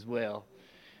as well.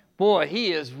 Boy,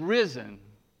 he is risen.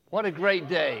 What a great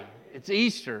day. It's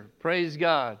Easter. Praise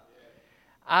God.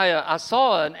 I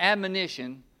saw an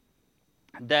admonition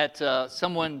that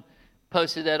someone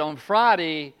posted that on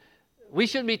Friday, we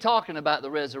shouldn't be talking about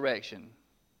the resurrection.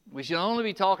 We should only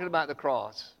be talking about the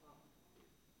cross.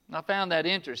 I found that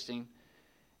interesting.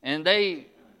 And they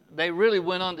really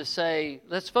went on to say,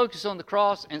 let's focus on the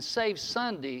cross and save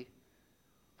Sunday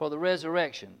for the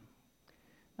resurrection.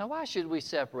 Now, why should we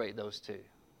separate those two?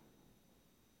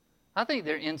 I think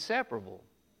they're inseparable.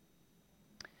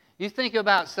 You think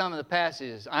about some of the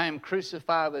passages. I am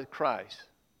crucified with Christ.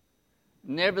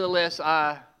 Nevertheless,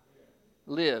 I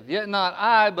live. Yet not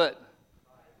I, but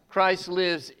Christ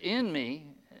lives in me.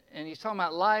 And he's talking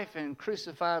about life and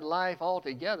crucified life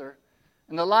altogether.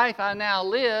 And the life I now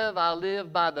live, I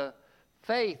live by the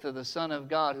faith of the Son of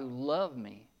God who loved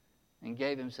me and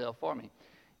gave himself for me.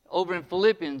 Over in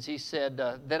Philippians, he said,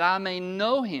 that I may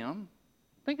know him.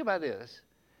 Think about this.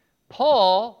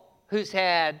 Paul, who's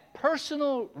had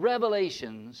personal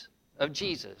revelations of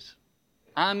Jesus.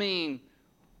 I mean,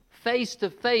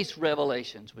 face-to-face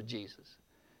revelations with Jesus.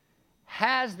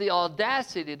 Has the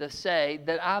audacity to say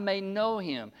that I may know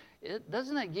him.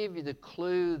 Doesn't that give you the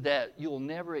clue that you'll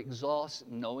never exhaust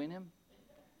knowing him?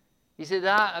 He said,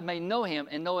 I may know him,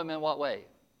 and know him in what way?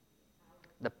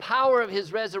 The power of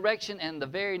his resurrection, and the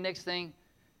very next thing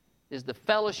is the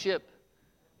fellowship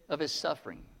of his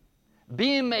suffering.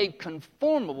 Being made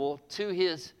conformable to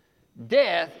his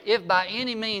death, if by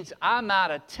any means I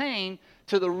might attain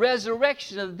to the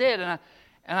resurrection of the dead.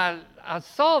 And I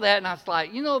saw that, and I was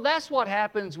like, that's what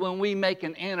happens when we make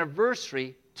an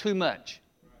anniversary too much.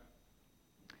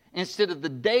 Instead of the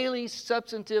daily,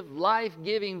 substantive,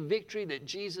 life-giving victory that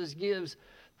Jesus gives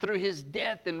through his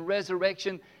death and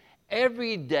resurrection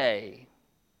every day,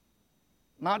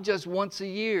 not just once a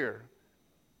year,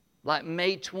 like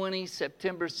May 20,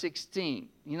 September 16.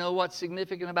 You know what's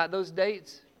significant about those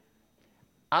dates?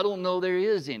 I don't know there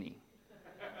is any.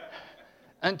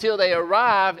 Until they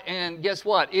arrive, and guess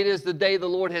what? It is the day the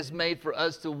Lord has made for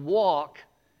us to walk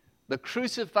the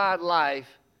crucified life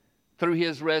through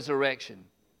his resurrection.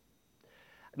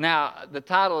 Now, the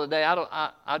title of the day,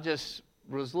 I just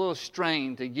was a little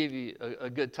strained to give you a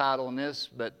good title on this,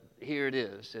 but here it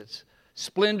is. It's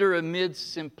Splendor Amid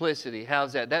Simplicity.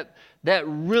 How's that? That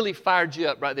really fired you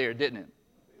up right there, didn't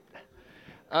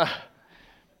it?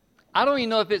 I don't even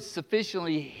know if it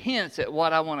sufficiently hints at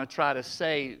what I want to try to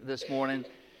say this morning.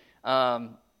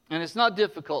 And it's not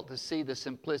difficult to see the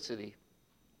simplicity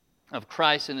of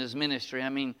Christ and his ministry. I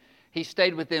mean, he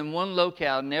stayed within one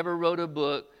locale, never wrote a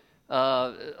book.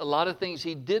 A lot of things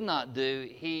he did not do.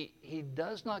 He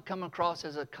does not come across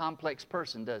as a complex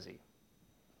person, does he?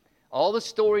 All the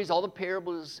stories, all the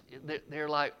parables, they're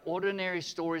like ordinary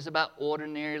stories about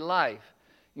ordinary life.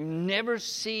 You never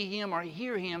see him or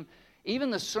hear him.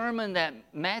 Even the sermon that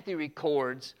Matthew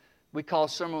records, we call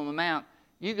Sermon on the Mount,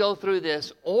 you go through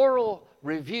this oral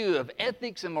review of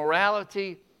ethics and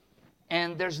morality,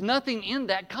 and there's nothing in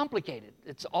that complicated.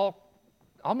 It's all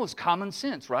almost common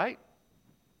sense, right?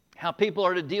 How people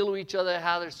are to deal with each other,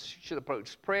 how they should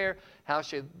approach prayer, how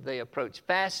should they approach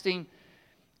fasting.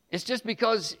 It's just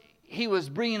because he was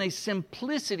bringing a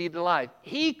simplicity to life.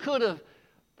 He could have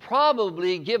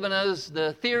probably given us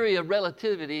the theory of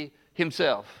relativity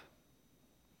himself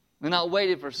and not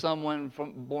waited for someone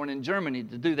born in Germany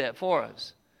to do that for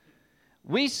us.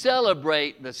 We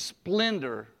celebrate the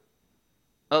splendor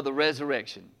of the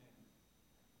resurrection,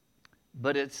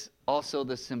 but it's also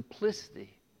the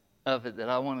simplicity of it that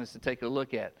I want us to take a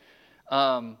look at.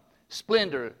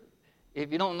 Splendor.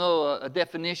 If you don't know a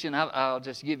definition, I'll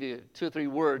just give you 2 or 3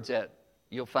 words that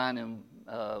you'll find in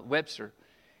Webster.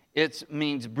 It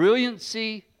means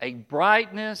brilliancy, a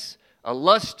brightness, a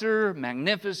luster,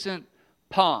 magnificent,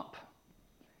 pomp.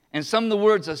 And some of the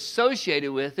words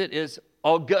associated with it is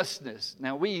augustness.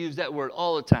 Now, we use that word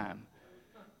all the time.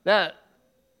 That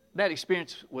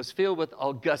experience was filled with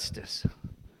Augustus.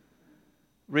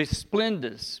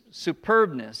 Resplendence,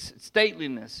 superbness,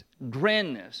 stateliness,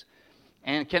 grandness.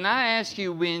 And can I ask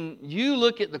you, when you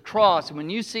look at the cross, when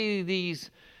you see these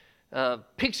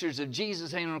pictures of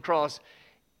Jesus hanging on the cross,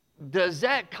 does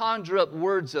that conjure up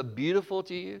words of beautiful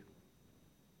to you?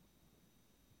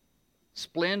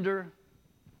 Splendor?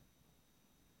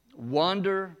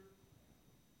 Wonder?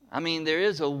 I mean, there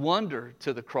is a wonder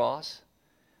to the cross.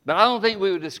 But I don't think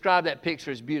we would describe that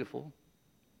picture as beautiful.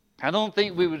 I don't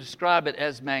think we would describe it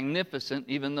as magnificent,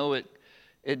 even though it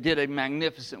did a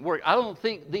magnificent work. I don't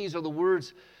think these are the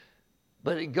words,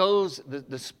 but it goes,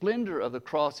 the splendor of the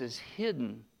cross is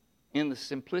hidden in the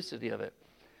simplicity of it.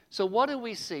 So what do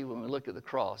we see when we look at the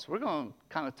cross? We're going to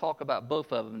kind of talk about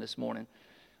both of them this morning.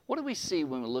 What do we see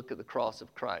when we look at the cross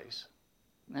of Christ?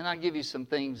 And I'll give you some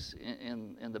things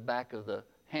in the back of the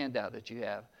handout that you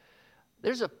have.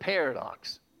 There's a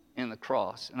paradox in the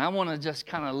cross, and I want to just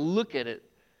kind of look at it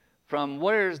from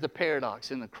where's the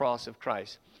paradox in the cross of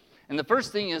Christ. And the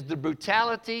first thing is the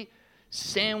brutality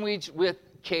sandwiched with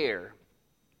care.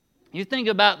 You think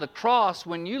about the cross,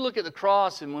 when you look at the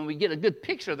cross and when we get a good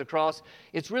picture of the cross,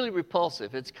 it's really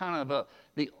repulsive. It's kind of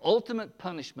the ultimate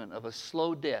punishment of a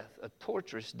slow death, a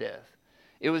torturous death.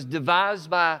 It was devised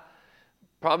by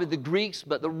probably the Greeks,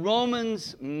 but the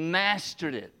Romans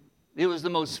mastered it. It was the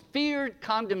most feared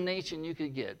condemnation you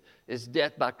could get, is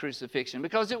death by crucifixion,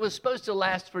 because it was supposed to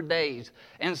last for days.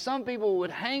 And some people would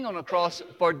hang on a cross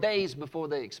for days before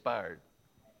they expired.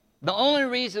 The only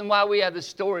reason why we have the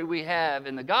story we have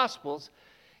in the Gospels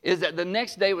is that the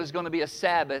next day was going to be a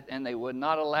Sabbath, and they would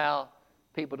not allow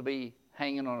people to be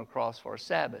hanging on a cross for a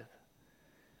Sabbath.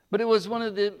 But it was one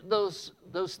of those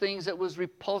things that was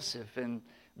repulsive and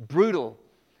brutal.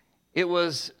 It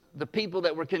was the people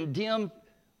that were condemned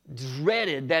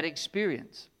dreaded that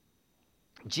experience.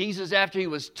 Jesus, after he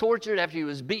was tortured, after he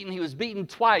was beaten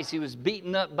twice. He was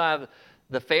beaten up by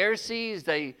the Pharisees.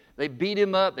 They beat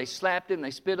him up, they slapped him,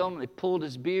 they spit on him, they pulled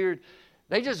his beard.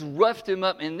 They just roughed him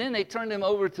up, and then they turned him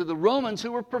over to the Romans,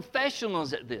 who were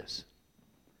professionals at this.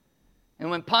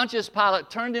 And when Pontius Pilate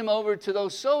turned him over to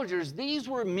those soldiers, these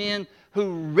were men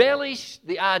who relished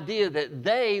the idea that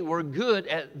they were good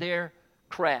at their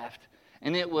craft.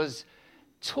 And it was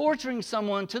torturing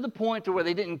someone to the point to where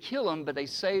they didn't kill them, but they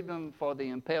saved them for the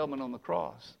impalement on the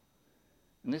cross.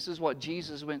 And this is what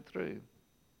Jesus went through.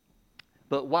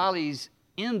 But while he's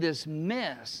in this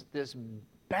mess, this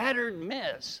battered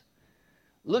mess,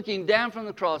 looking down from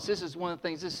the cross, this is one of the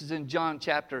things, this is in John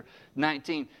chapter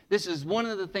 19. This is one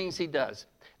of the things he does.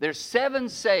 There's 7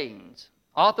 sayings.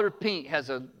 Author Pink has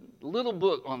a little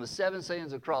book on the 7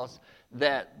 sayings of the cross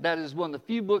that is one of the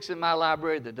few books in my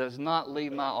library that does not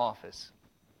leave my office.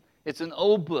 It's an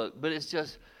old book, but it's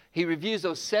just, he reviews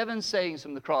those 7 sayings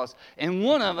from the cross. And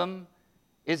one of them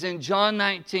is in John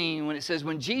 19 when it says,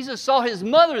 when Jesus saw his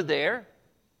mother there,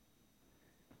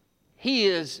 he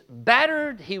is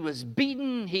battered, he was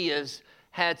beaten, he has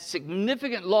had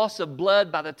significant loss of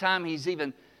blood by the time he's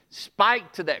even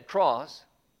spiked to that cross.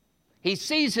 He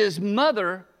sees his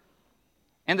mother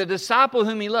and the disciple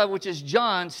whom he loved, which is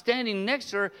John, standing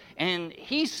next to her, and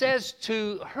he says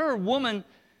to her, woman,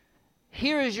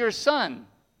 here is your son.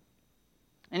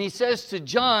 And he says to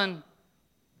John,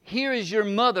 here is your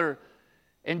mother.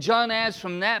 And John adds,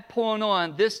 from that point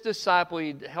on, this disciple,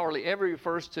 he hardly ever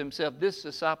refers to himself, this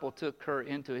disciple took her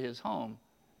into his home.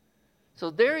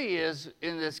 So there he is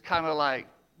in this kind of like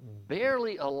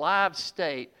barely alive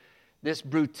state, this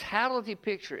brutality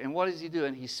picture. And what is he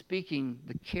doing? He's speaking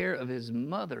the care of his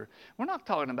mother. We're not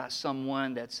talking about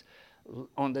someone that's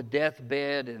on the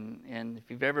deathbed, and if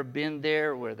you've ever been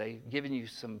there where they've given you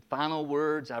some final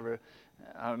words. I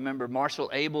remember Marshall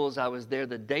Abels. I was there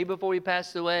the day before he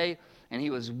passed away, and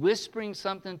he was whispering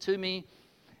something to me,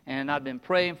 and I'd been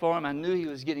praying for him. I knew he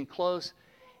was getting close,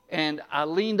 and I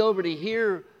leaned over to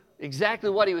hear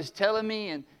exactly what he was telling me,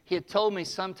 and he had told me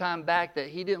some time back that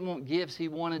he didn't want gifts, he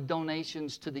wanted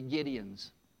donations to the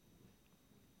Gideons.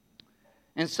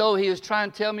 And so he was trying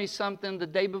to tell me something the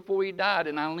day before he died,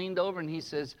 and I leaned over and he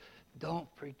says, don't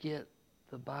forget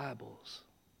the Bibles.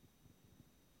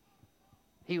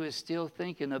 He was still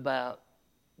thinking about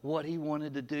what he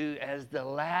wanted to do as the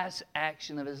last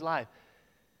action of his life.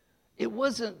 It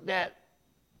wasn't that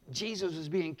Jesus was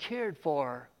being cared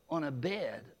for on a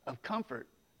bed of comfort,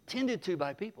 tended to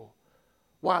by people.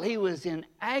 While he was in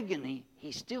agony,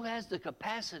 he still has the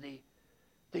capacity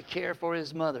to care for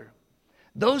his mother.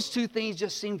 Those two things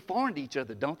just seem foreign to each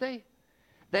other, don't they?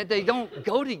 That they don't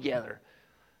go together.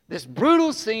 This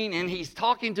brutal scene, and he's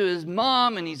talking to his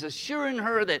mom, and he's assuring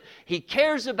her that he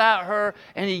cares about her,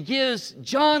 and he gives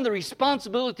John the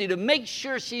responsibility to make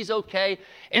sure she's okay.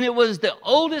 And it was the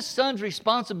oldest son's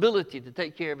responsibility to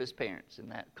take care of his parents in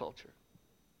that culture.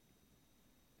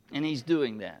 And he's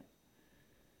doing that.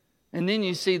 And then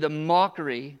you see the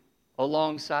mockery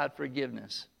alongside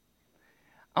forgiveness.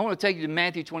 I want to take you to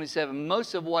Matthew 27.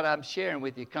 Most of what I'm sharing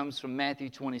with you comes from Matthew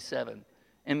 27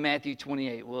 and Matthew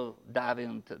 28. We'll dive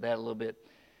into that a little bit.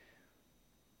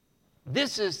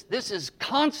 This is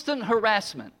constant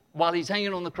harassment while he's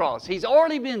hanging on the cross. He's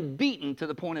already been beaten to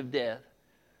the point of death.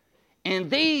 And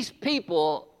these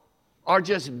people are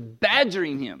just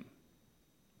badgering him.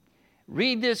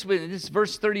 Read this with this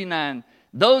verse 39.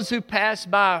 Those who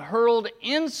passed by hurled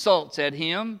insults at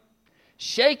him,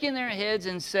 shaking their heads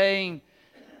and saying,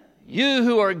 You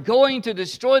who are going to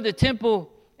destroy the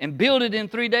temple and build it in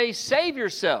 3 days, save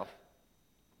yourself.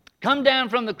 Come down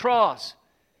from the cross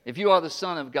if you are the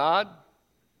Son of God.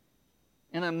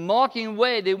 In a mocking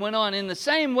way, they went on. In the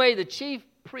same way, the chief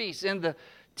priests and the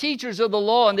teachers of the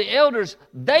law and the elders,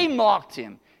 they mocked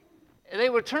him. They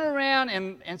would turn around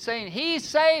and saying, he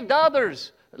saved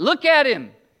others. Look at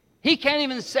him. He can't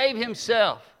even save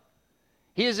himself.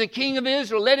 He is the King of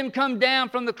Israel. Let him come down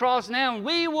from the cross now, and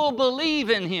we will believe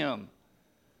in him.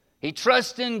 He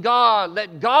trusts in God.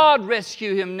 Let God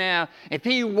rescue him now if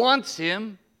he wants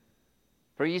him.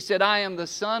 For he said, I am the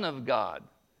Son of God.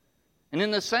 And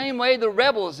in the same way, the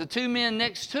rebels, the two men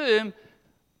next to him,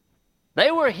 they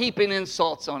were heaping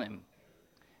insults on him.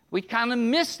 We kind of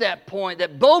missed that point,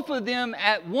 that both of them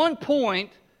at one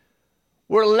point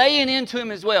were laying into him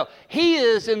as well. He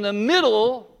is in the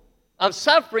middle of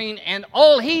suffering, and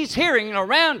all he's hearing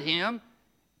around him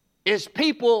is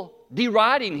people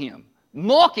deriding him,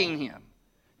 mocking him,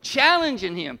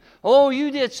 challenging him. Oh, you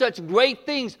did such great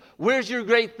things. Where's your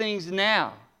great things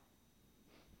now?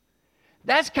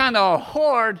 That's kind of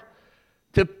hard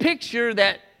to picture,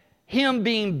 that him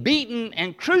being beaten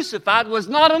and crucified was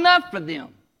not enough for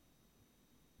them.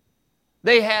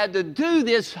 They had to do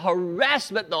this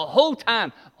harassment the whole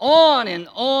time. On and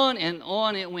on and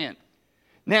on it went.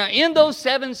 Now, in those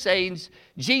 7 sayings,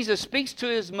 Jesus speaks to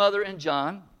his mother and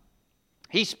John.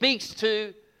 He speaks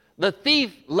to the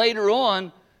thief later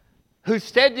on, who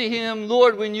said to him,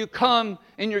 Lord, when you come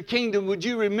in your kingdom, would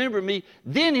you remember me?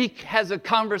 Then he has a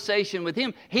conversation with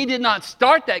him. He did not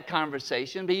start that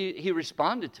conversation, but he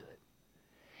responded to it.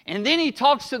 And then he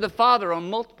talks to the Father on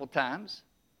multiple times.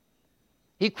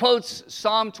 He quotes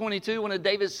Psalm 22, one of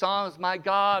David's songs, my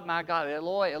God,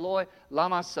 Eloi, Eloi,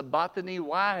 lama sabachthani,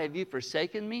 why have you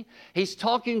forsaken me? He's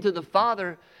talking to the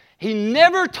Father. He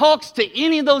never talks to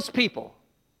any of those people.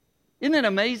 Isn't that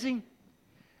amazing?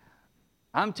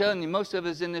 I'm telling you, most of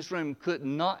us in this room could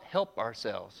not help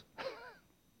ourselves.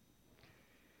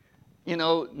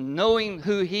 Knowing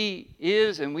who he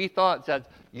is, and we thought that,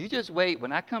 you just wait,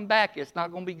 when I come back, it's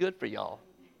not going to be good for y'all.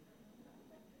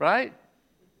 Right?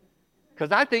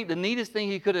 Because I think the neatest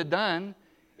thing he could have done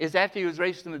is, after he was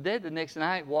raised from the dead the next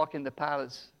night, walk into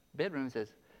Pilate's bedroom and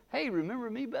says, hey, remember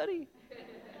me, buddy?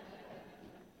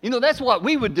 That's what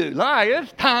we would do.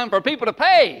 It's time for people to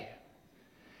pay.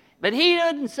 But he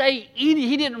doesn't say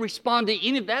he didn't respond to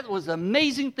any of that. Was the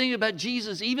amazing thing about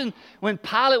Jesus. Even when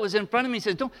Pilate was in front of him, he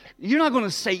says, you're not going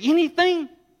to say anything?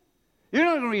 You're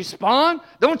not going to respond?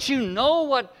 Don't you know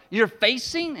what you're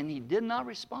facing? And he did not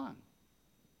respond.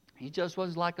 He just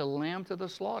was like a lamb to the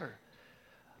slaughter.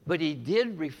 But he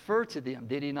did refer to them,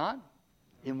 did he not?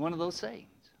 In one of those sayings.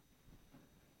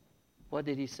 What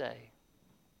did he say?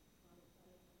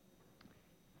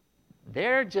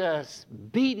 They're just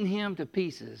beating him to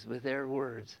pieces with their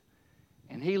words.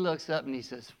 And he looks up and he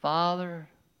says, Father,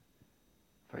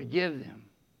 forgive them,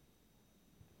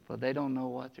 for they don't know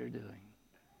what they're doing.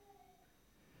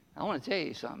 I want to tell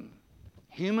you something.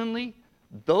 Humanly,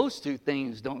 those two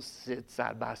things don't sit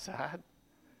side by side.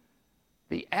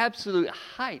 The absolute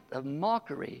height of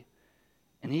mockery,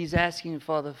 and he's asking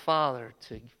for the Father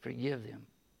to forgive them.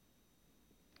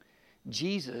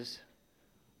 Jesus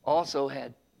also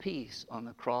had peace on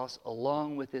the cross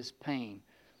along with his pain.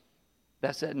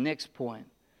 That's that next point.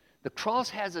 The cross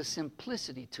has a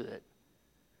simplicity to it,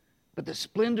 but the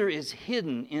splendor is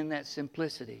hidden in that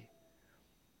simplicity.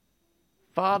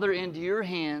 Father, into your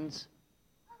hands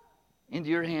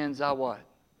I what?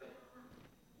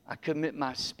 I commit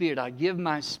my spirit. I give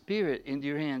my spirit into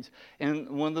your hands. And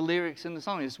one of the lyrics in the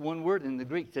song is one word in the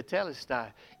Greek,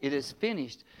 tetelestai. It is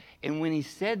finished. And when he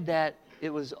said that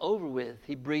it was over with,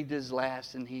 he breathed his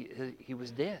last and he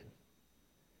was dead.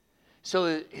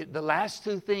 So the last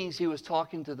two things he was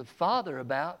talking to the Father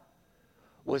about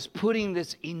was putting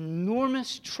this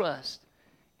enormous trust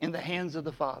in the hands of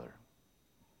the Father.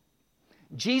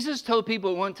 Jesus told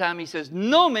people at one time, he says,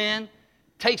 no man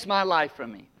takes my life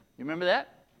from me. You remember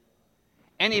that?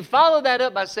 And he followed that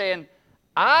up by saying,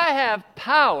 I have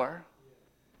power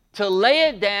to lay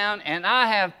it down and I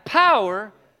have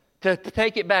power to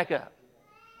take it back up.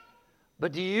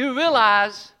 But do you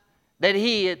realize that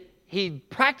he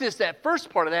practiced that first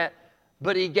part of that,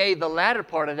 but he gave the latter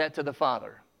part of that to the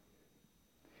Father?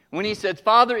 When he said,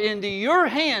 Father, into your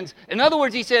hands. In other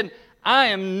words, he said, I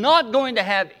am not going to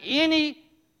have any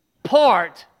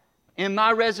part in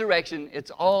my resurrection.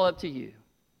 It's all up to you.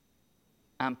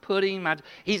 I'm putting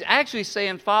He's actually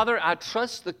saying, Father, I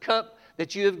trust the cup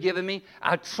that you have given me.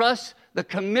 I trust the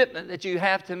commitment that you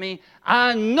have to me.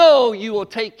 I know you will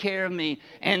take care of me.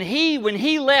 And when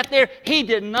he left there, he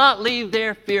did not leave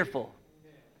there fearful.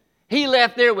 He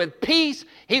left there with peace.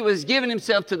 He was giving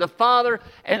himself to the Father.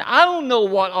 And I don't know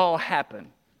what all happened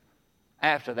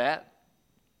after that.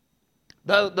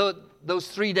 Those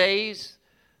 3 days,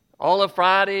 all of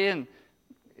Friday and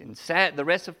the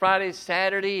rest of Friday,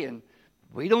 Saturday, and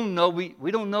we don't know.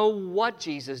 We don't know what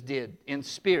Jesus did in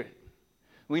spirit.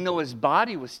 We know his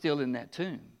body was still in that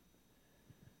tomb.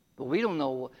 But we don't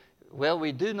know. Well,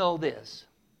 we do know this,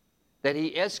 that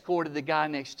he escorted the guy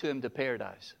next to him to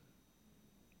paradise.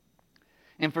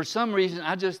 And for some reason,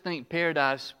 I just think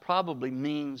paradise probably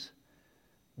means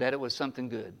that it was something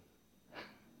good.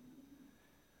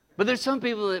 But there's some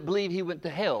people that believe he went to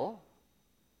hell,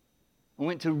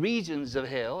 went to regions of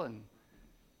hell, and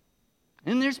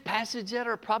there's passages that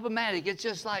are problematic. It's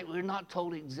just like we're not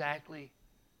told exactly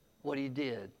what he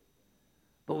did.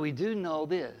 But we do know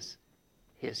this.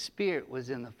 His spirit was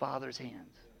in the Father's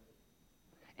hands.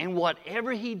 And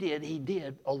whatever he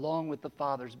did along with the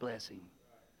Father's blessing.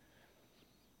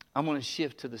 I'm going to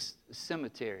shift to the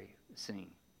cemetery scene.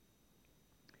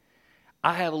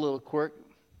 I have a little quirk.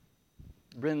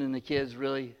 Brenda and the kids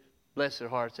really, bless their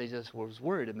hearts, they just was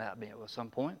worried about me at some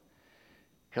point.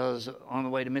 Because on the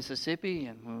way to Mississippi,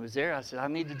 and when I was there, I said, I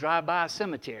need to drive by a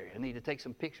cemetery. I need to take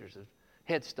some pictures of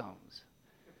headstones.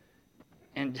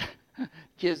 And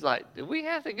kids like, do we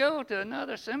have to go to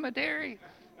another cemetery?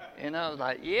 And I was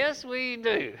like, yes, we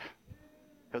do.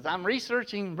 Because I'm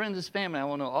researching Brenda's family. I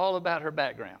want to know all about her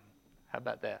background. How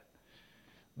about that?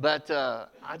 But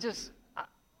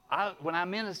when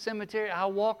I'm in a cemetery, I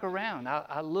walk around.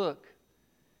 I look.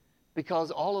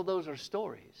 Because all of those are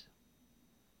stories.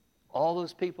 All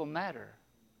those people matter.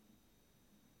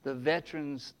 The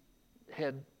veterans'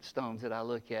 headstones that I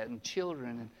look at, and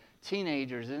children and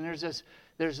teenagers, and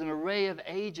there's an array of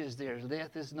ages there.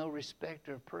 Death is no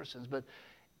respecter of persons, but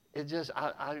it just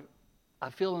I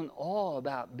feel in awe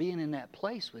about being in that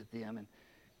place with them.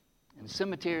 And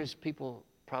cemeteries, people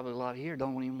probably a lot here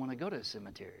don't even want to go to a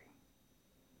cemetery.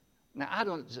 Now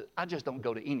I just don't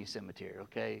go to any cemetery.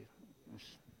 Okay,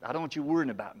 I don't want you worrying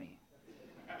about me.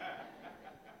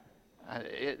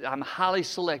 I'm highly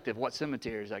selective what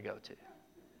cemeteries I go to.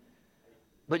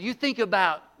 But you think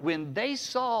about when they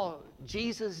saw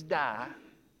Jesus die,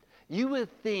 you would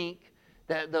think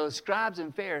that those scribes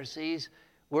and Pharisees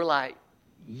were like,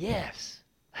 yes,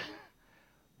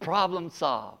 problem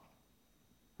solved,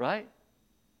 right?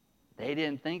 They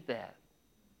didn't think that.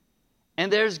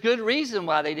 And there's good reason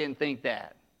why they didn't think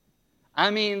that. I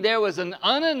mean, there was an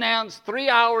unannounced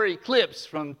 3-hour eclipse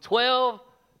from 12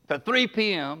 to 3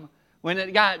 p.m. when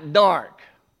it got dark.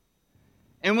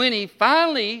 And when he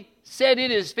finally said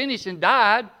it is finished and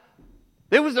died,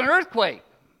 there was an earthquake.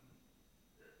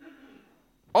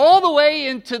 All the way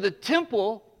into the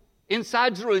temple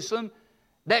inside Jerusalem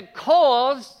that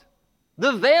caused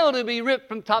the veil to be ripped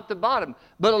from top to bottom.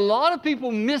 But a lot of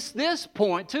people miss this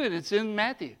point too, and it's in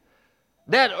Matthew.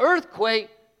 That earthquake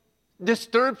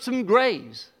disturbed some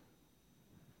graves.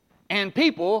 And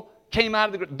people came out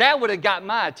of the grave. That would have got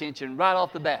my attention right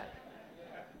off the bat.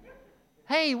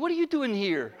 Hey, what are you doing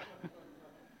here?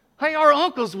 Hey, our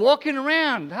uncle's walking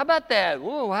around. How about that?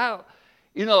 Whoa, how?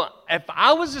 You know, if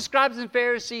I was the scribes and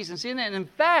Pharisees and seeing that, and in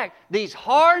fact, these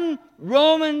hardened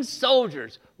Roman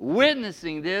soldiers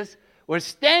witnessing this were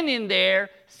standing there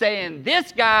saying,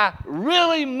 this guy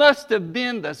really must have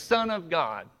been the Son of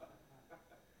God.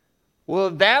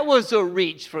 Well, that was a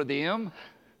reach for them.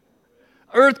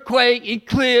 Earthquake,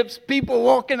 eclipse, people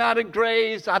walking out of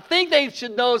graves. I think they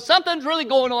should know something's really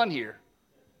going on here.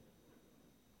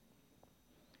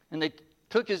 And they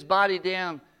took his body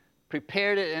down,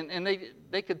 prepared it, and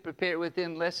they could prepare it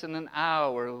within less than an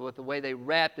hour with the way they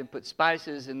wrapped and put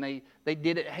spices, and they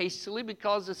did it hastily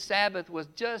because the Sabbath was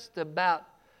just about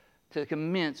to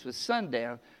commence with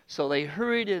sundown. So they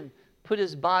hurried and put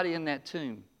his body in that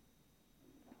tomb.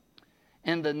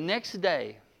 And the next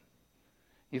day,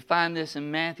 you find this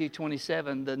in Matthew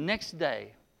 27, the next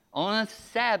day, on a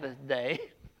Sabbath day,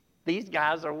 these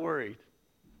guys are worried.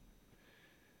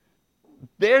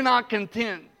 They're not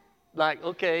content, like,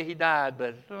 okay, he died,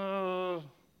 but, oh.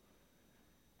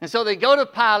 And so they go to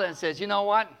Pilate and says, you know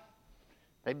what?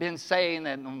 They've been saying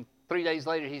that 3 days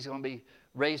later he's going to be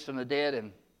raised from the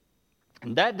dead.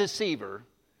 And that deceiver,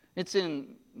 it's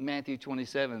in Matthew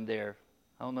 27 there.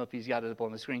 I don't know if he's got it up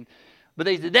on the screen. But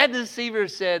that deceiver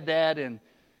said that, and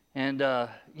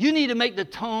you need to make the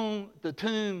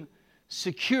tomb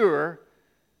secure.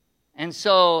 And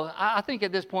so I think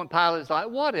at this point Pilate's like,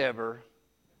 whatever.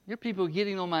 Your people are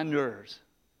getting on my nerves.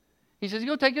 He says,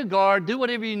 go take a guard, do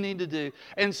whatever you need to do.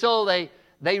 And so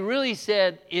they really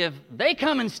said, if they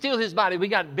come and steal his body, we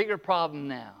got a bigger problem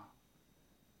now.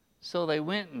 So they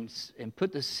went and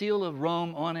put the seal of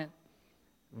Rome on it,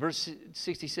 Verse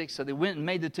 66, so they went and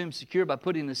made the tomb secure by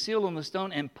putting the seal on the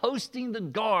stone and posting the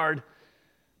guard,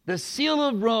 the seal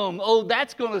of Rome. Oh,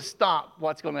 that's going to stop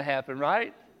what's going to happen,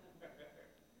 right?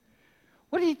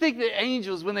 What do you think the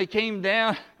angels, when they came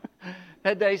down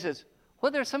that day, says,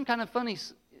 well, there's some kind of funny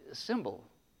symbol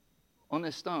on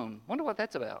this stone. Wonder what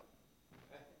that's about.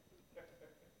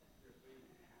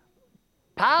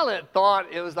 Pilate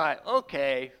thought it was like,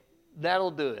 okay,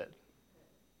 that'll do it.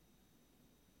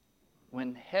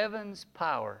 When heaven's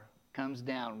power comes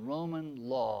down, Roman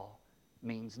law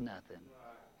means nothing.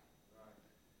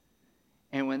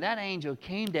 And when that angel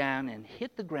came down and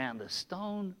hit the ground, the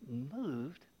stone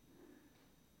moved,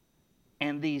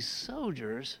 and these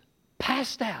soldiers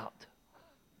passed out.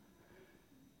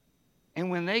 And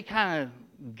when they kind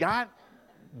of got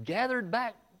gathered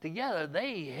back together,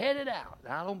 they headed out.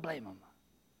 I don't blame them.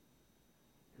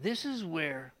 This is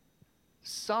where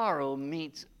sorrow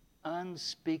meets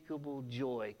unspeakable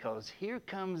joy, because here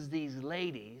comes these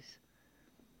ladies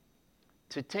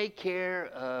to take care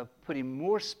of putting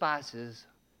more spices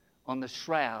on the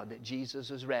shroud that Jesus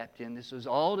was wrapped in. This was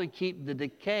all to keep the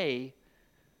decay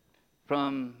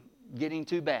from getting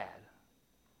too bad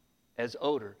as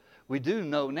odor. We do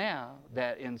know now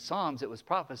that in Psalms it was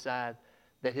prophesied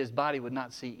that his body would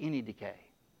not see any decay.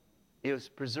 It was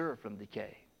preserved from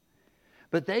decay.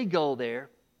 But they go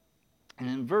there, and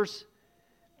in verse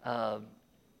I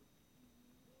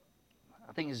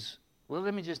think is, well,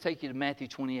 let me just take you to Matthew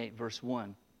 28, verse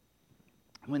 1.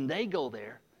 When they go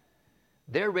there,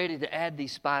 they're ready to add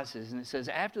these spices. And it says,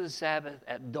 after the Sabbath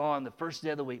at dawn, the first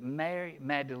day of the week, Mary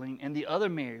Magdalene and the other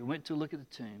Mary went to look at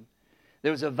the tomb.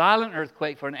 There was a violent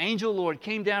earthquake, for an angel of the Lord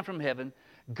came down from heaven,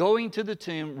 going to the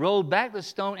tomb, rolled back the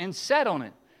stone, and sat on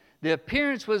it. The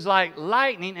appearance was like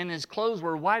lightning, and his clothes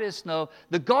were white as snow.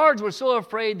 The guards were so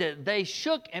afraid that they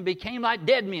shook and became like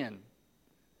dead men.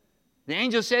 The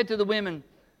angel said to the women,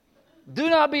 do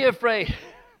not be afraid.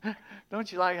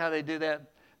 Don't you like how they do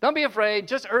that? Don't be afraid,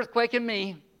 just earthquake and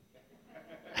me.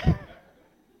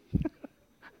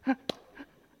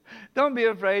 Don't be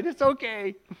afraid, it's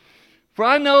okay. For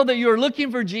I know that you are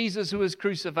looking for Jesus who was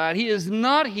crucified. He is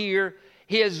not here.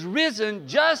 He has risen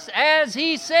just as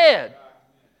he said.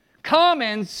 Come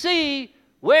and see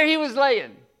where he was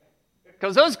laying.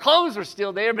 Because those clothes are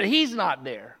still there, but he's not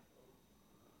there.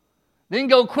 Then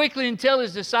go quickly and tell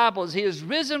his disciples, he is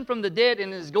risen from the dead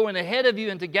and is going ahead of you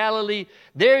into Galilee.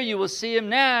 There you will see him.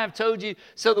 Now I've told you.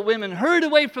 So the women hurried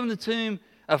away from the tomb,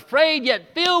 afraid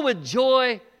yet filled with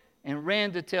joy, and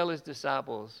ran to tell his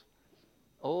disciples.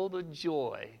 Oh, the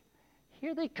joy.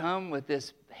 Here they come with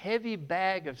this heavy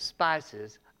bag of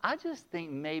spices. I just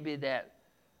think maybe that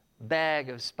bag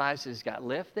of spices got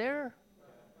left there,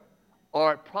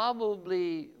 or it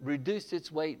probably reduced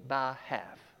its weight by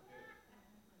half.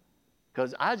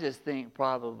 Because I just think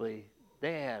probably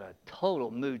they had a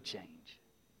total mood change.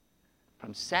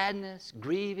 From sadness,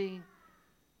 grieving,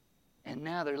 and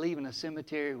now they're leaving a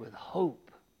cemetery with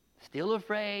hope. Still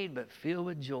afraid, but filled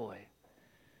with joy.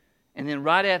 And then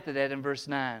right after that, in verse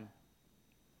 9,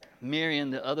 Mary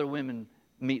and the other women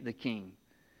meet the king.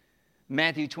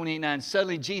 Matthew 28:9,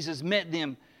 suddenly Jesus met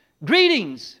them.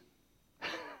 Greetings!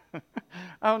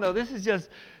 I don't know,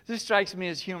 this strikes me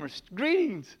as humorous.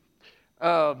 Greetings!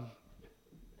 I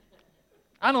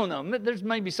don't know, there's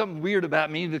maybe something weird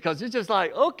about me, because it's just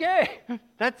like, okay,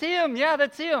 that's him, yeah,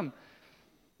 that's him.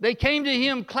 They came to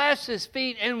him, clasped his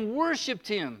feet, and worshiped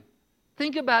him.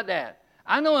 Think about that.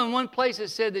 I know in one place it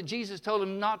said that Jesus told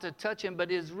him not to touch him,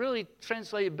 but it is really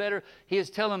translated better. He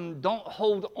is telling him, don't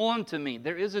hold on to me.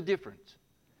 There is a difference.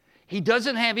 He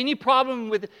doesn't have any problem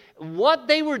with it. What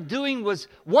they were doing was,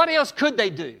 what else could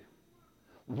they do?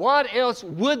 What else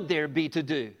would there be to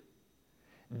do?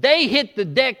 They hit the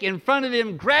deck in front of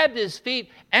him, grabbed his feet,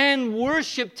 and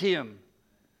worshiped him.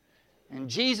 And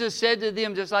Jesus said to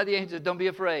them, just like the angels, don't be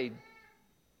afraid.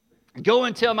 Go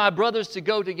and tell my brothers to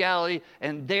go to Galilee,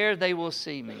 and there they will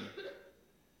see me.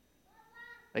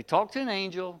 They talked to an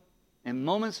angel, and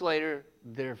moments later,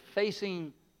 they're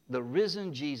facing the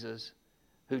risen Jesus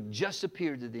who just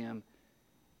appeared to them.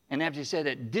 And after he said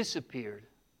that, disappeared.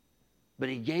 But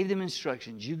he gave them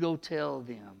instructions. You go tell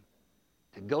them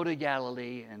to go to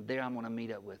Galilee, and there I'm going to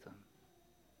meet up with them.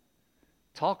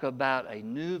 Talk about a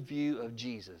new view of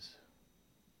Jesus.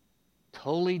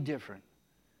 Totally different.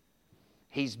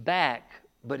 He's back,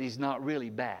 but he's not really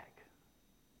back.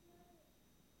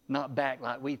 Not back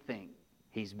like we think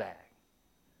he's back.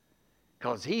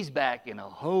 Because he's back in a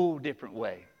whole different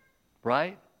way,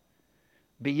 right?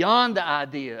 Beyond the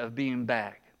idea of being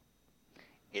back.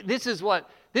 This is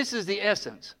the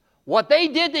essence. What they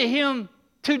did to him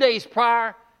 2 days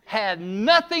prior had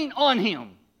nothing on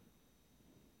him.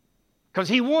 Because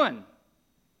He won.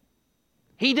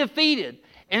 He defeated.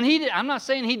 And I'm not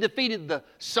saying He defeated the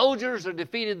soldiers or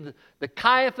defeated the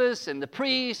Caiaphas and the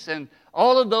priests and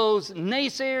all of those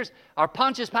naysayers or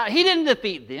Pontius Pilate. He didn't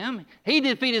defeat them. He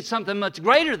defeated something much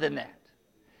greater than that.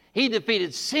 He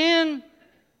defeated sin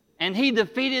and He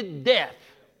defeated death.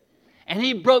 And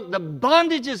He broke the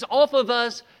bondages off of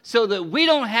us so that we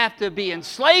don't have to be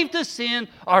enslaved to sin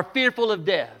or fearful of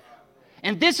death.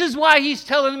 And this is why He's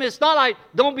telling them, it's not like,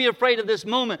 don't be afraid of this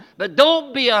moment, but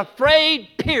don't be afraid,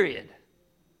 period.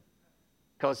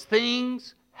 Because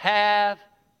things have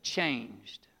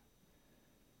changed.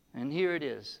 And here it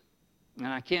is. And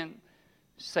I can't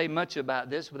say much about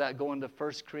this without going to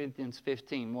 1 Corinthians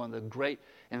 15, one of the great.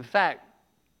 In fact,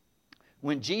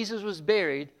 when Jesus was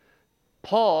buried,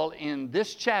 Paul in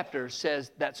this chapter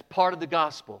says that's part of the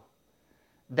gospel.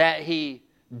 That He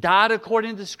died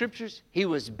according to the Scriptures, He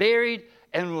was buried,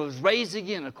 and was raised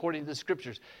again according to the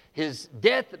Scriptures. His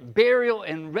death, burial,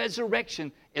 and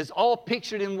resurrection is all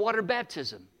pictured in water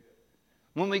baptism.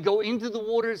 When we go into the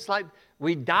water, it's like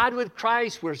we died with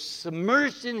Christ, we're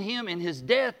submerged in Him, in His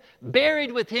death,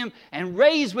 buried with Him, and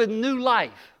raised with new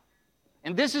life.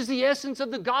 And this is the essence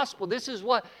of the gospel. This is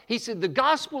what he said. The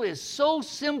gospel is so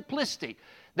simplistic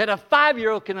that a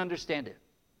 5-year-old can understand it.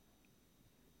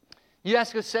 You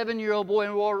ask a 7-year-old boy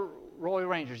in Royal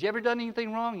Rangers, you ever done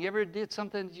anything wrong? You ever did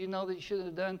something that you know that you shouldn't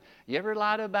have done? You ever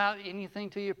lied about anything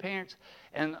to your parents?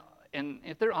 And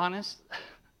if they're honest,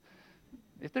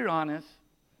 they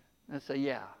say,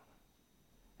 yeah.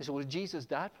 They say, well, Jesus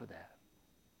died for that.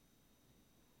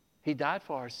 He died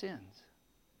for our sins.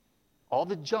 All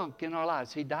the junk in our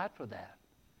lives, He died for that.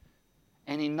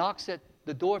 And He knocks at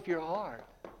the door of your heart.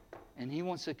 And He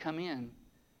wants to come in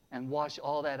and wash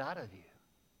all that out of you.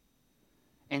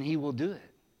 And He will do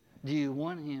it. Do you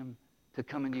want Him to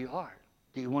come into your heart?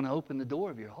 Do you want to open the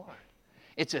door of your heart?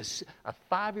 It's a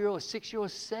 5-year-old, a 6-year-old,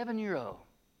 7-year-old.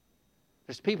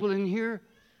 There's people in here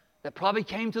that probably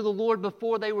came to the Lord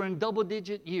before they were in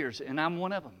double-digit years, and I'm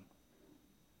one of them.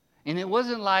 And it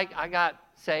wasn't like I got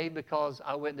saved because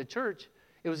I went to church.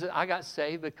 It was I got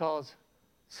saved because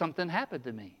something happened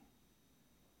to me.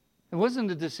 It wasn't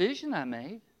a decision I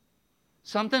made.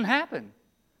 Something happened.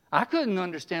 I couldn't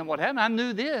understand what happened. I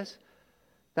knew this,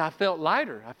 that I felt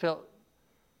lighter. I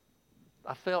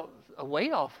felt a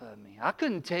weight off of me. I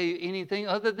couldn't tell you anything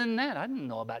other than that. I didn't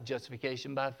know about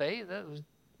justification by faith. That was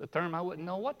a term I wouldn't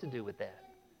know what to do with that.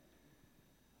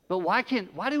 But why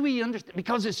do we understand?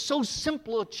 Because it's so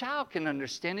simple, a child can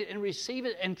understand it and receive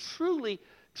it and truly,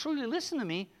 truly listen to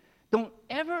me. Don't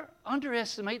ever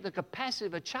underestimate the capacity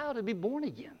of a child to be born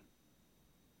again.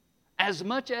 As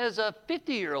much as a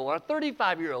 50-year-old or a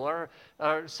 35-year-old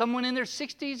or someone in their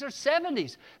 60s or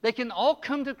 70s. They can all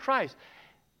come to Christ.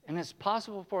 And it's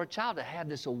possible for a child to have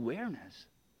this awareness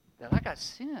that I got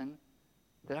sin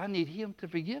that I need Him to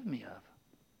forgive me of.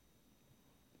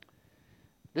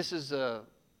 This is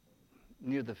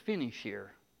near the finish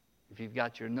here, if you've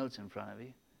got your notes in front of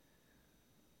you.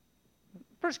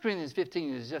 1 Corinthians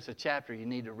 15 is just a chapter you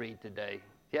need to read today.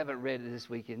 If you haven't read it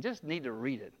this weekend, just need to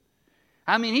read it.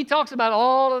 I mean, he talks about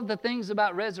all of the things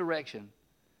about resurrection.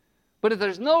 But if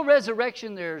there's no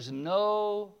resurrection, there's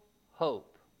no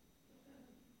hope.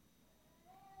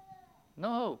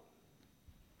 No hope.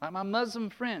 Like my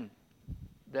Muslim friend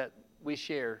that we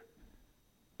share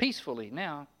peacefully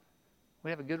now, we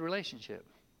have a good relationship.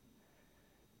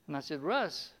 And I said,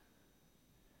 Russ,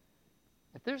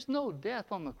 if there's no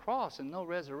death on the cross and no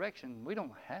resurrection, we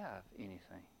don't have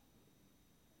anything.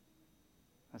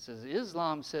 I says,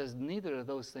 Islam says neither of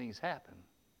those things happen.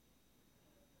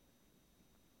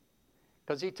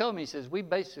 Because he told me, he says, we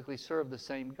basically serve the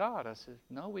same God. I said,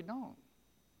 no, we don't.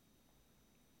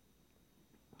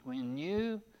 When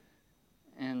you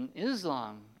and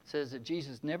Islam says that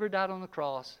Jesus never died on the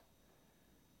cross,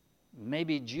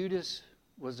 maybe Judas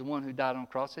was the one who died on the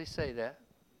cross. They say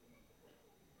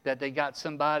that they got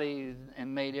somebody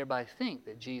and made everybody think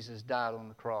that Jesus died on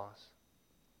the cross.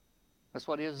 That's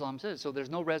what Islam says. So there's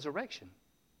no resurrection.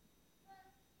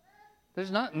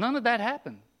 None of that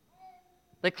happened.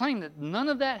 They claim that none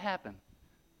of that happened.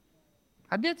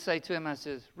 I did say to him, I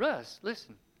says, Russ,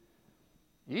 listen,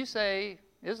 you say,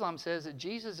 Islam says that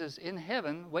Jesus is in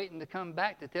heaven waiting to come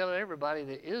back to tell everybody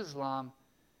that Islam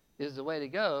is the way to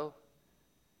go.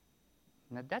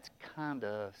 Now, that's kind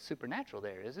of supernatural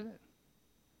there, isn't it?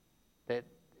 That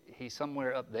He's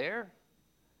somewhere up there.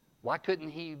 Why couldn't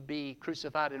He be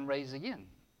crucified and raised again?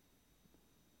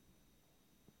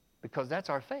 Because that's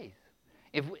our faith.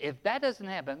 If that doesn't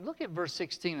happen, look at verse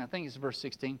 16. I think it's verse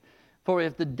 16. For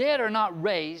if the dead are not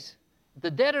raised,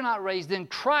 then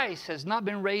Christ has not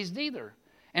been raised either.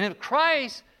 And if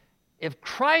Christ If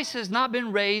Christ has not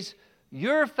been raised,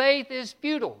 your faith is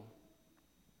futile.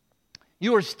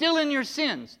 You are still in your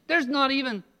sins. There's not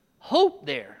even hope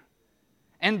there.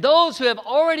 And those who have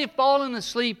already fallen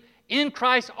asleep in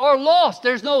Christ are lost.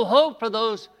 There's no hope for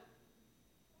those,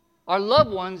 our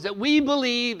loved ones that we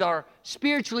believed are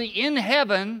spiritually in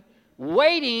heaven,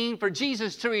 waiting for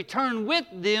Jesus to return with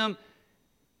them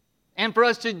and for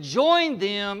us to join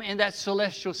them in that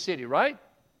celestial city, right?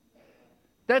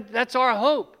 That's our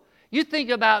hope. You think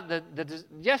about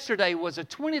yesterday was the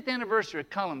 20th anniversary of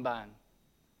Columbine.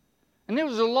 And there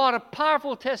was a lot of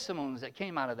powerful testimonies that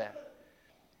came out of that.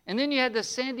 And then you had the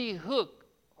Sandy Hook,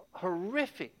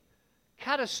 horrific,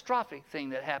 catastrophic thing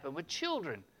that happened with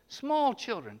children, small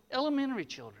children, elementary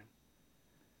children.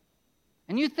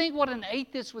 And you think what an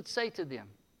atheist would say to them.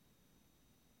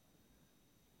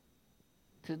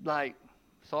 To like,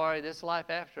 sorry, this life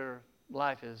after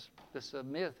life is just a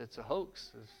myth. It's a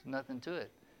hoax. There's nothing to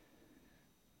it.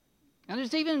 And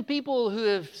there's even people who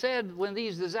have said when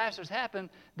these disasters happen,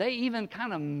 they even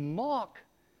kind of mock,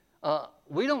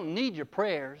 we don't need your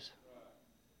prayers.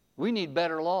 We need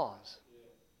better laws.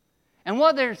 And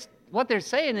what they're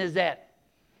saying is that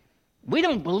we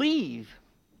don't believe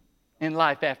in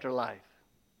life after life.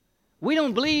 We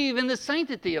don't believe in the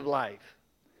sanctity of life.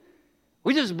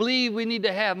 We just believe we need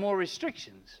to have more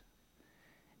restrictions.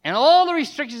 And all the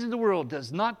restrictions in the world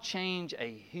does not change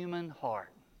a human heart.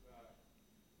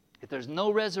 If there's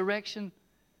no resurrection,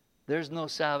 there's no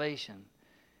salvation.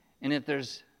 And if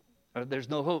there's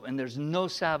no hope and there's no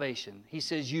salvation, he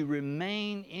says you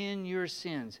remain in your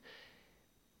sins.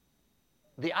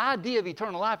 The idea of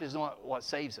eternal life is not what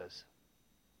saves us.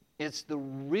 It's the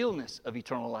realness of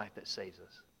eternal life that saves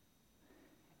us.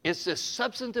 It's the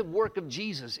substantive work of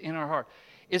Jesus in our heart.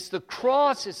 It's the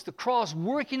cross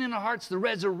working in our hearts, the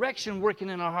resurrection working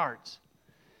in our hearts.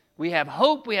 We have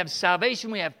hope, we have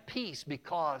salvation, we have peace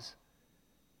because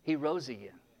he rose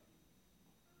again.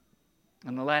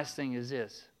 And the last thing is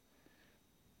this.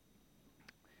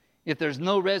 If there's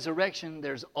no resurrection,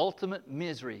 there's ultimate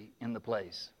misery in the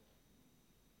place.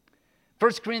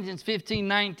 1 Corinthians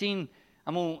 15:19,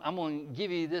 I'm going to give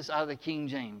you this out of the King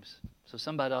James. So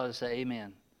somebody ought to say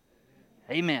amen.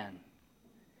 Amen.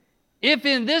 If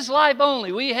in this life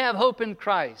only we have hope in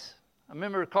Christ. I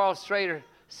remember Carl Strader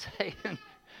saying,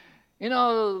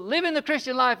 living the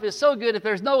Christian life is so good. If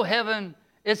there's no heaven,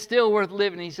 it's still worth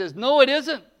living. He says, no, it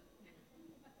isn't.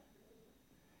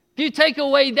 If you take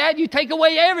away that, you take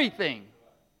away everything. And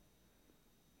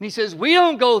he says, we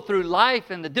don't go through life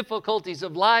and the difficulties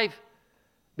of life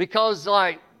because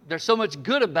there's so much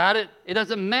good about it. It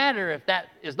doesn't matter if that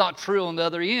is not true on the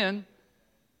other end.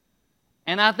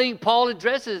 And I think Paul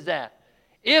addresses that.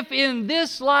 If in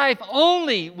this life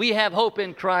only we have hope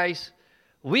in Christ,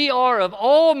 we are of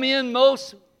all men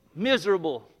most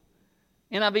miserable.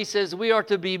 NIV says we are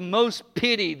to be most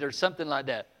pitied or something like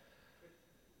that.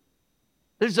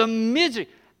 There's a misery.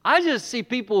 I just see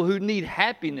people who need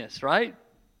happiness, right?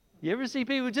 You ever see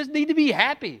people who just need to be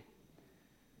happy?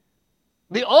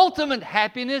 The ultimate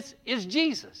happiness is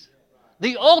Jesus.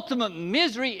 The ultimate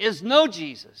misery is no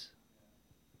Jesus.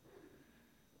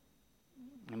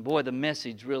 And boy, the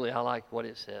message really, I like what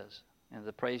it says. And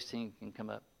the praise team can come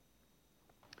up.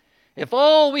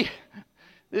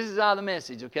 This is out of the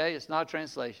message, okay? It's not a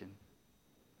translation.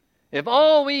 If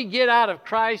all we get out of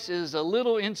Christ is a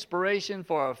little inspiration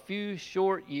for a few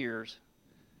short years,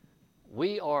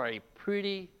 we are a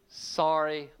pretty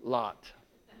sorry lot.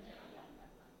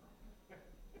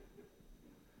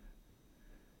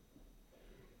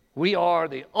 We are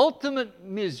the ultimate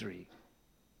misery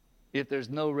if there's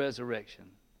no resurrection.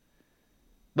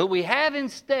 But we have,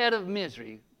 instead of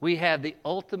misery, we have the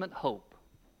ultimate hope.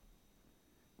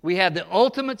 We have the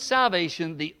ultimate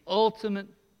salvation, the ultimate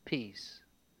peace.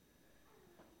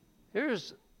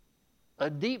 There's a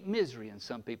deep misery in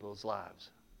some people's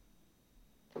lives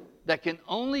that can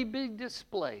only be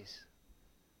displaced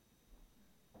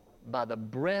by the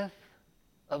breath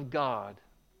of God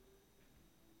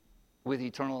with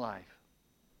eternal life.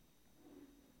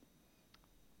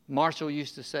 Marshall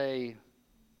used to say,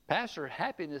 Pastor,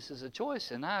 happiness is a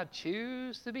choice, and I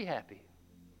choose to be happy.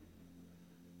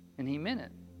 And he meant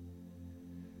it.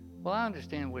 Well, I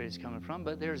understand where he's coming from,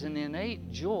 but there's an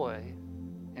innate joy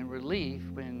and relief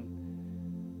when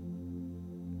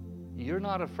you're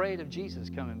not afraid of Jesus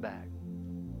coming back.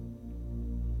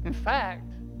 In fact,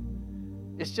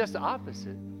 it's just the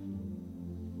opposite.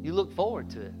 You look forward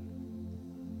to it.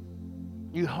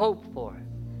 You hope for it.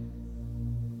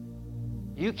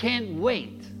 You can't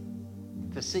wait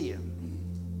to see him.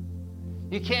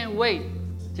 You can't wait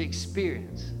to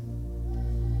experience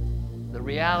the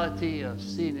reality of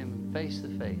seeing him face to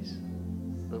face.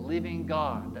 the living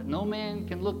God that no man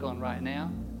can look on right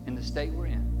now in the state we're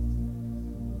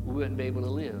in, we wouldn't be able to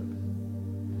live.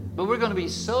 But we're going to be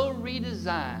so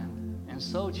redesigned and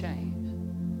so changed.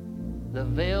 The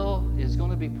veil is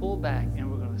going to be pulled back and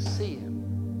we're going to see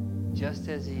Him just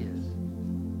as He is.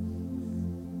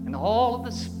 And all of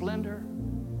the splendor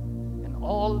and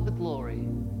all of the glory,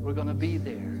 we're going to be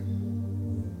there.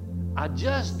 I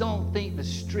just don't think the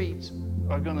streets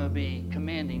are going to be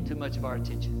commanding too much of our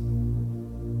attention.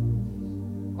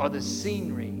 Or the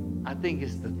scenery. I think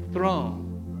it's the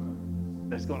throne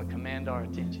that's going to command our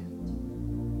attention.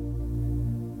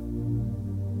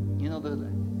 You know,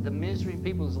 the misery in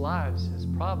people's lives is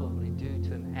probably due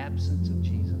to an absence of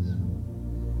Jesus.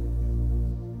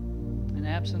 An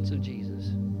absence of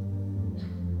Jesus.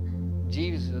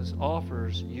 Jesus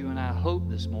offers you and I hope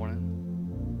this morning,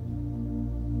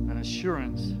 an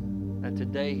assurance that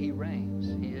today He reigns.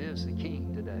 He is the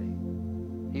King today.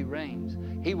 He reigns.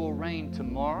 He will reign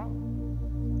tomorrow,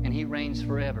 and He reigns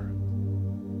forever.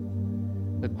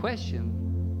 The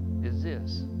question is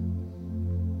this: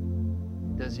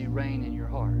 does He reign in your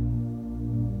heart?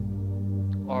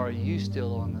 Or are you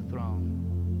still on the throne?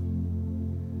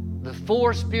 The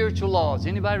 4 spiritual laws.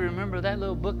 Anybody remember that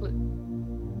little booklet?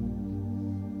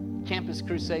 Campus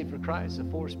Crusade for Christ, the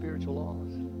 4 spiritual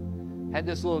laws. Had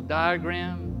this little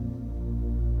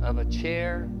diagram of a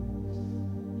chair,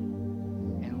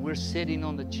 and we're sitting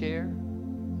on the chair.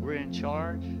 We're in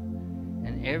charge,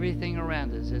 and everything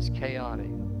around us is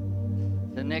chaotic.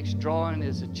 The next drawing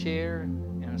is a chair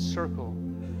in a circle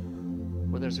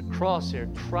where there's a cross there.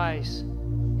 Christ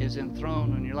is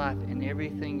enthroned on your life, and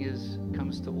everything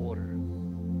comes to order.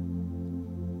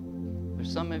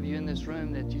 There's some of you in this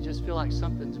room that you just feel like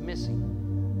something's missing.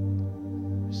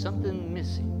 There's something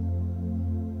missing.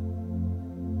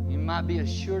 You might be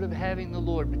assured of having the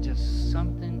Lord, but just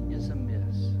something is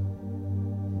amiss.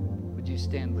 Would you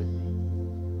stand with me?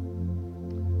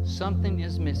 Something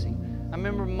is missing. I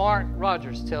remember Mark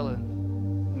Rogers telling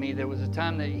me there was a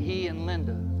time that he and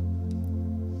Linda,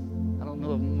 I don't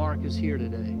know if Mark is here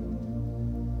today,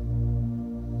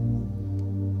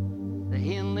 that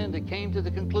he and Linda came to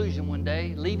the conclusion one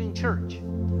day, leaving church,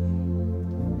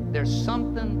 there's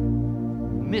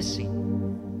something missing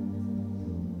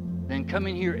than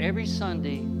coming here every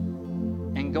Sunday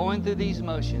and going through these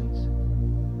motions.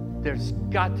 There's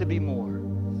got to be more.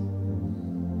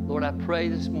 Lord, I pray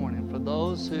this morning for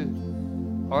those who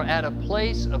are at a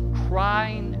place of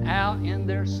crying out in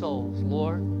their souls.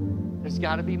 Lord, there's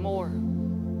got to be more.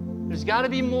 There's got to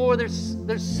be more. There's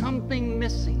something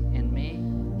missing in me.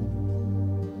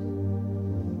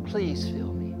 Please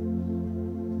fill me.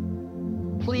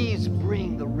 Please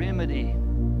bring the remedy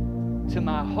to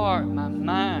my heart, my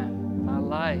mind, my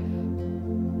life.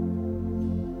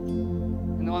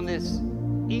 And on this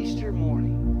Easter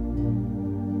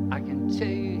morning, I can tell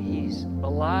you He's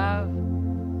alive.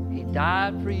 He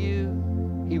died for you.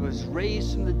 He was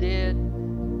raised from the dead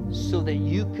so that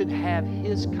you could have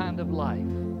His kind of life.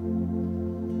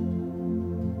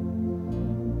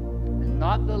 And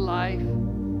not the life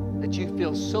that you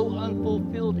feel so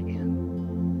unfulfilled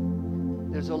in.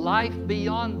 There's a life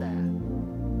beyond that.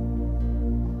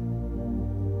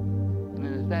 And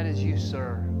if that is you,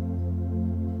 sir,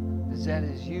 if that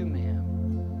is you, ma'am,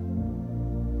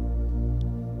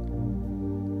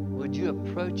 would you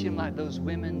approach Him like those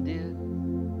women did?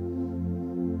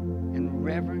 In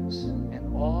reverence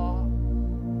and awe,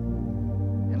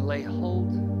 and lay hold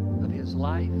of His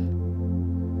life?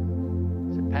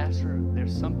 Say, Pastor,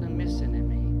 there's something missing in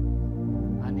me.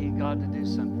 I need God to do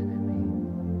something in me.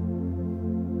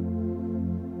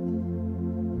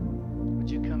 Would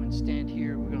you come and stand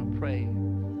here? We're going to pray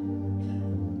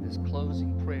this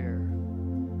closing prayer.